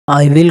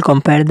I will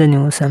compare the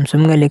new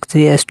Samsung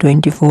Galaxy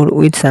S24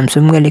 with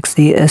Samsung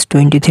Galaxy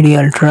S23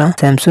 Ultra.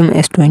 Samsung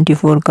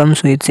S24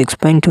 comes with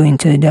 6.2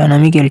 inches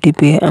dynamic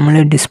LTP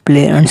AMOLED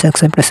display and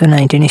success ratio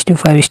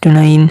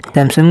 19:5:9.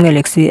 Samsung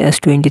Galaxy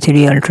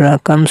S23 Ultra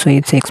comes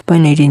with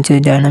 6.8 inches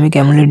dynamic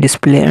AMOLED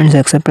display and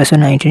success ratio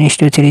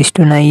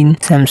 19:3:9.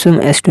 Samsung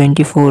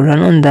S24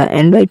 run on the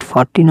Android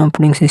 14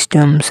 operating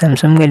system.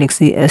 Samsung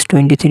Galaxy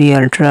S23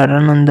 Ultra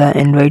run on the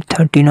Android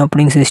 13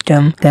 operating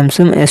system.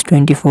 Samsung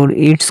S24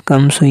 it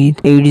comes with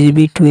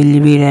 8GB,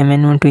 12GB RAM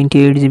and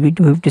 128GB,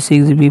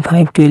 256GB,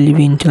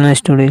 512GB internal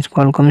storage.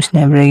 Qualcomm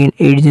Snapdragon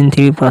 8 Gen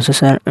 3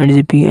 processor and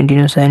GPU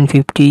Adreno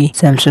 750.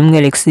 Samsung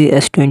Galaxy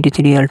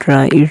S23 Ultra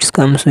it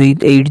comes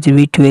with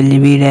 8GB,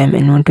 12GB RAM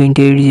and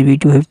 128GB,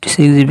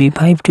 256GB,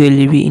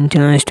 512GB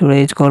internal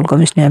storage.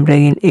 Qualcomm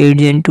Snapdragon 8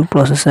 Gen 2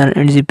 processor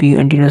and GPU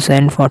Adreno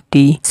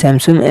 740.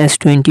 Samsung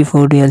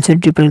S24 real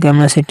set triple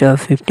camera setup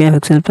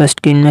 50MP plus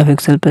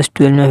 10MP plus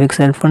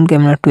 12MP front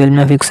camera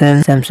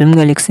 12MP. Samsung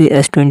Galaxy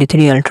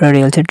S23 Ultra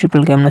real set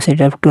triple camera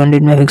setup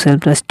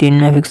 200MP plus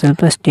 10MP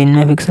plus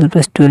 10MP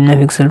plus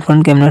 12MP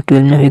front camera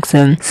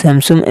 12MP.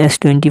 Samsung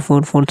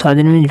S24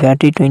 4000 mAh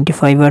battery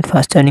 25W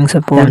fast charging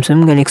support.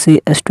 Samsung Galaxy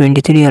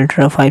S23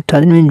 Ultra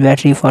 5000 mAh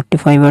battery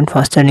 45W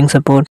fast charging support.